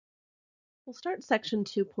We'll start section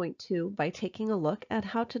 2.2 by taking a look at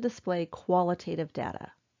how to display qualitative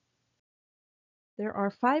data. There are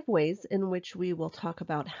 5 ways in which we will talk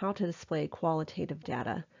about how to display qualitative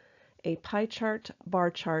data: a pie chart, bar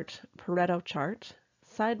chart, Pareto chart,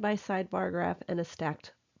 side-by-side bar graph, and a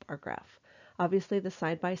stacked bar graph. Obviously, the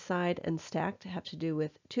side-by-side and stacked have to do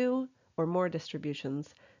with 2 or more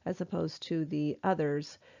distributions, as opposed to the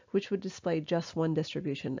others, which would display just one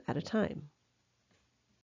distribution at a time.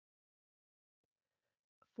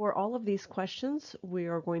 For all of these questions, we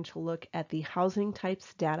are going to look at the housing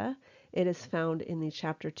types data. It is found in the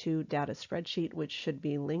Chapter 2 data spreadsheet, which should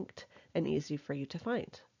be linked and easy for you to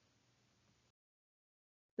find.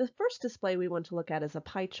 The first display we want to look at is a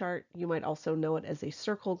pie chart. You might also know it as a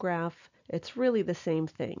circle graph. It's really the same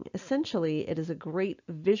thing. Essentially, it is a great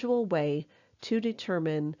visual way to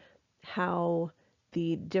determine how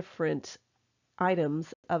the different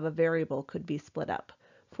items of a variable could be split up.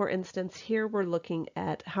 For instance, here we're looking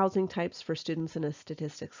at housing types for students in a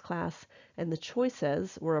statistics class, and the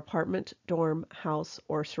choices were apartment, dorm, house,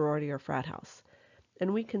 or sorority or frat house.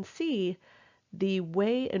 And we can see the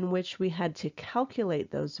way in which we had to calculate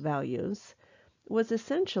those values was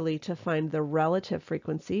essentially to find the relative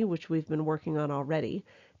frequency, which we've been working on already,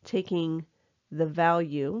 taking the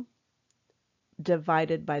value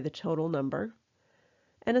divided by the total number,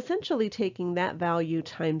 and essentially taking that value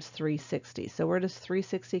times 360. So where does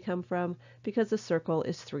 360 come from? Because the circle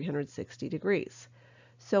is 360 degrees.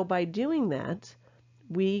 So by doing that,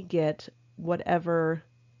 we get whatever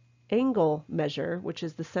angle measure, which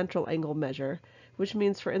is the central angle measure, which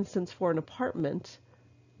means, for instance, for an apartment,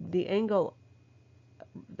 the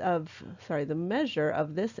the measure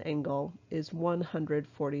of this angle is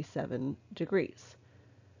 147 degrees.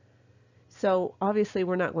 So obviously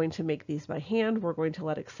we're not going to make these by hand. We're going to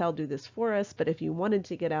let Excel do this for us. But if you wanted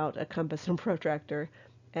to get out a compass and protractor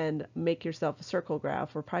and make yourself a circle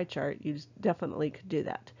graph or pie chart, you definitely could do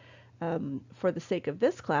that. For the sake of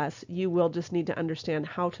this class, you will just need to understand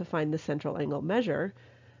how to find the central angle measure,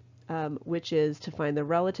 which is to find the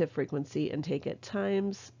relative frequency and take it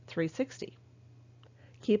times 360.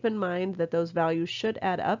 Keep in mind that those values should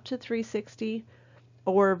add up to 360,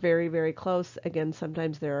 or very, very close. Again,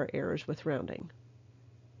 sometimes there are errors with rounding.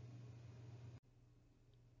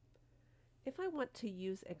 If I want to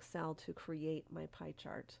use Excel to create my pie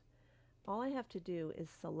chart, all I have to do is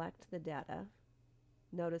select the data.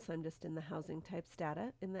 Notice I'm just in the housing types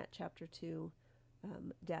data in that Chapter 2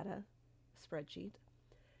 data spreadsheet.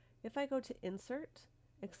 If I go to Insert,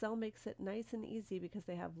 Excel makes it nice and easy because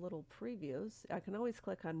they have little previews. I can always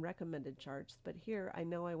click on recommended charts, but here I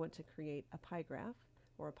know I want to create a pie graph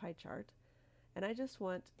or a pie chart, and I just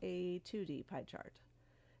want a 2D pie chart.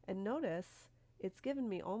 And notice it's given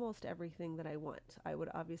me almost everything that I want. I would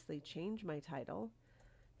obviously change my title,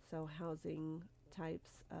 so housing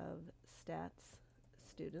types of stats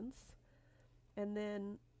students, and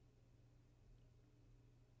then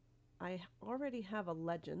I already have a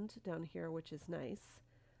legend down here, which is nice.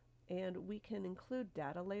 And we can include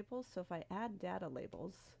data labels. So if I add data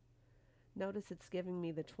labels, notice it's giving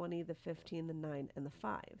me the 20, the 15, the 9, and the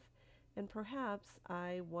 5. And perhaps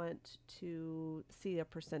I want to see a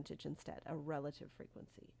percentage instead, a relative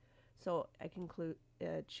frequency. So I can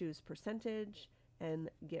choose percentage and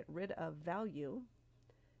get rid of value.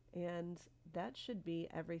 And that should be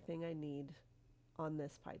everything I need on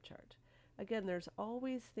this pie chart. Again, there's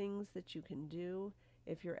always things that you can do.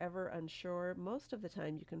 If you're ever unsure, most of the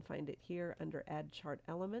time you can find it here under Add Chart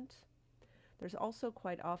Element. There's also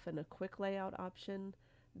quite often a quick layout option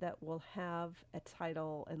that will have a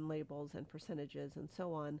title and labels and percentages and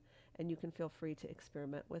so on, and you can feel free to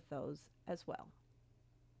experiment with those as well.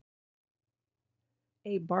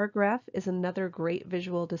 A bar graph is another great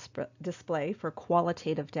visual display for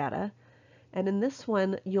qualitative data, and in this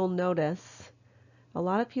one you'll notice a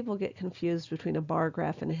lot of people get confused between a bar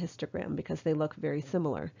graph and a histogram because they look very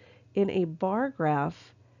similar. In a bar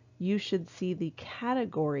graph, you should see the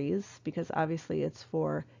categories, because obviously it's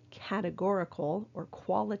for categorical or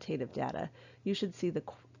qualitative data. You should see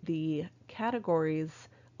the categories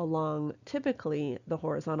along typically the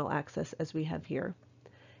horizontal axis as we have here.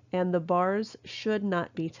 And the bars should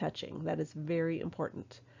not be touching. That is very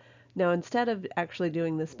important. Now, instead of actually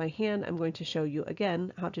doing this by hand, I'm going to show you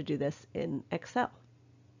again how to do this in Excel.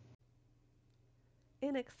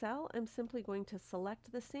 In Excel, I'm simply going to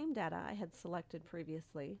select the same data I had selected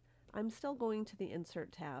previously. I'm still going to the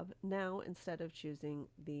Insert tab. Now, instead of choosing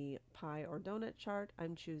the pie or donut chart,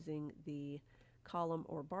 I'm choosing the column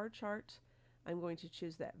or bar chart. I'm going to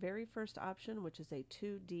choose that very first option, which is a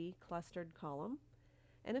 2D clustered column.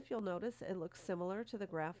 And if you'll notice, it looks similar to the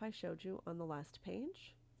graph I showed you on the last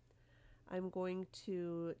page. I'm going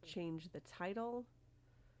to change the title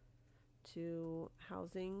to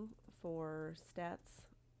Housing for Stats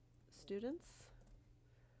Students.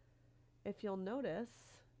 If you'll notice,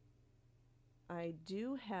 I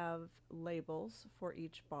do have labels for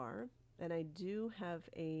each bar, and I do have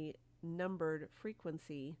a numbered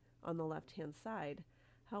frequency on the left-hand side.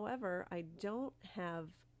 However, I don't have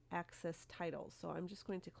axis titles, so I'm just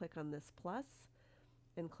going to click on this plus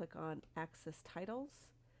and click on axis titles,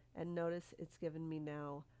 and notice it's given me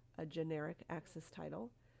now a generic axis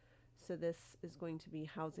title. So this is going to be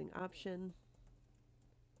housing option,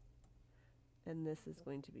 and this is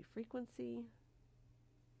going to be frequency.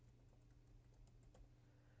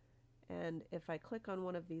 And if I click on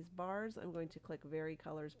one of these bars, I'm going to click vary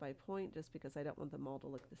colors by point just because I don't want them all to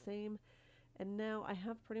look the same. And now I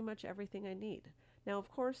have pretty much everything I need. Now,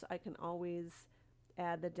 of course, I can always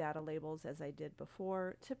add the data labels as I did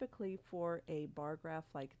before. Typically for a bar graph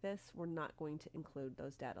like this, we're not going to include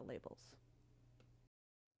those data labels.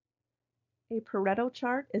 A Pareto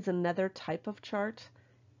chart is another type of chart.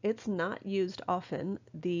 It's not used often.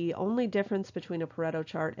 The only difference between a Pareto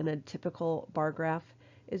chart and a typical bar graph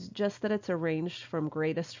is just that it's arranged from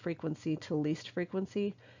greatest frequency to least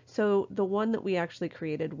frequency. So the one that we actually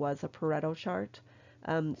created was a Pareto chart.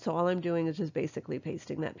 So all I'm doing is just basically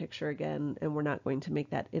pasting that picture again, and we're not going to make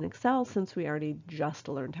that in Excel since we already just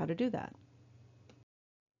learned how to do that.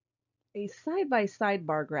 A side-by-side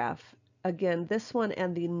bar graph, again, this one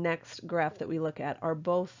and the next graph that we look at are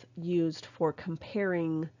both used for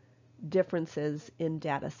comparing differences in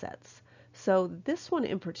data sets. So this one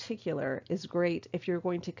in particular is great if you're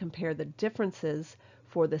going to compare the differences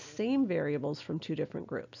for the same variables from two different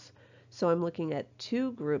groups. So I'm looking at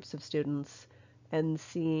two groups of students and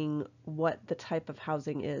seeing what the type of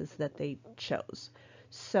housing is that they chose.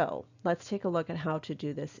 So let's take a look at how to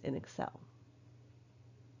do this in Excel.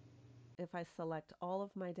 If I select all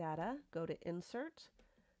of my data, go to Insert,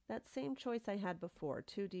 that same choice I had before,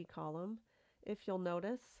 2D column. If you'll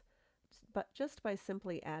notice, but just by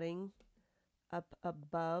simply adding up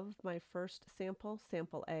above my first sample,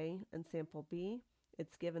 sample A and sample B,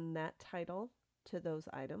 it's given that title to those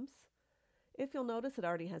items. If you'll notice, it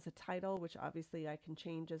already has a title, which obviously I can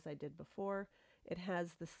change as I did before. It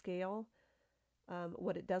has the scale.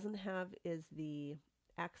 What it doesn't have is the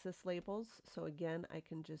axis labels. So again, I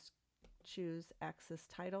can just choose axis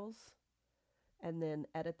titles and then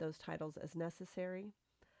edit those titles as necessary.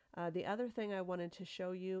 The other thing I wanted to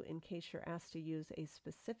show you in case you're asked to use a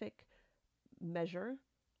specific measure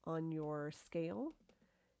on your scale,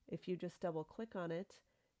 if you just double click on it,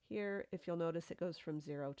 here if you'll notice it goes from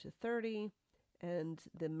 0 to 30 and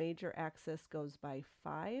the major axis goes by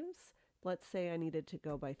 5s. Let's say I needed to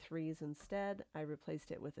go by 3s instead. I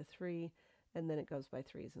replaced it with a 3 and then it goes by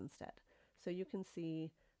 3s instead. So you can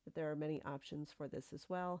see that there are many options for this as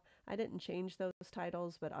well. I didn't change those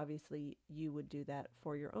titles, but obviously you would do that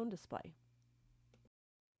for your own display.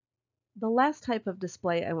 The last type of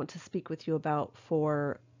display I want to speak with you about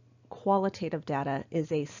for qualitative data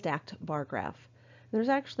is a stacked bar graph. There's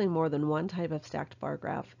actually more than one type of stacked bar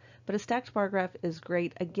graph, but a stacked bar graph is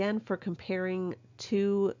great again for comparing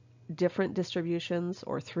two different distributions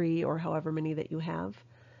or three or however many that you have.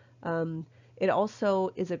 It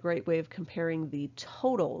also is a great way of comparing the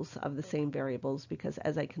totals of the same variables because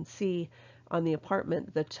as I can see on the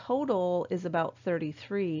apartment, the total is about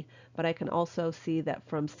 33, but I can also see that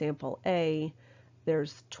from sample A,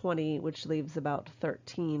 there's 20, which leaves about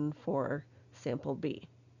 13 for sample B.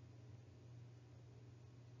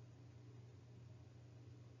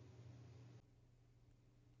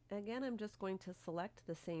 Again, I'm just going to select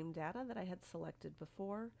the same data that I had selected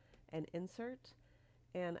before and insert.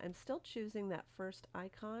 And I'm still choosing that first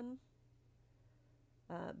icon,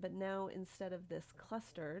 but now instead of this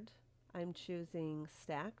clustered, I'm choosing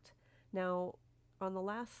stacked. Now, on the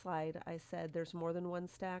last slide, I said there's more than one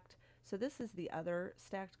stacked. So this is the other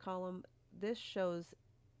stacked column. This shows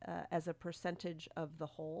as a percentage of the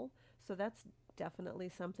whole. So that's definitely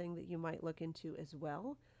something that you might look into as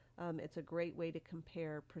well. It's a great way to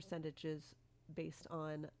compare percentages based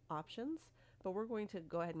on options, but we're going to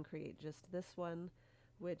go ahead and create just this one,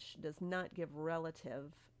 which does not give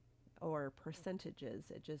relative or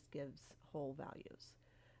percentages, it just gives whole values.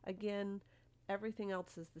 Again, everything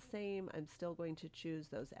else is the same. I'm still going to choose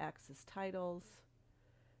those axis titles,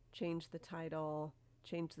 change the title,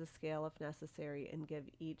 change the scale if necessary, and give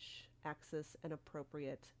each axis an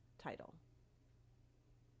appropriate title.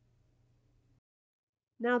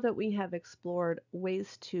 Now that we have explored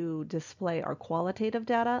ways to display our qualitative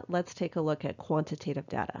data, let's take a look at quantitative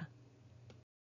data.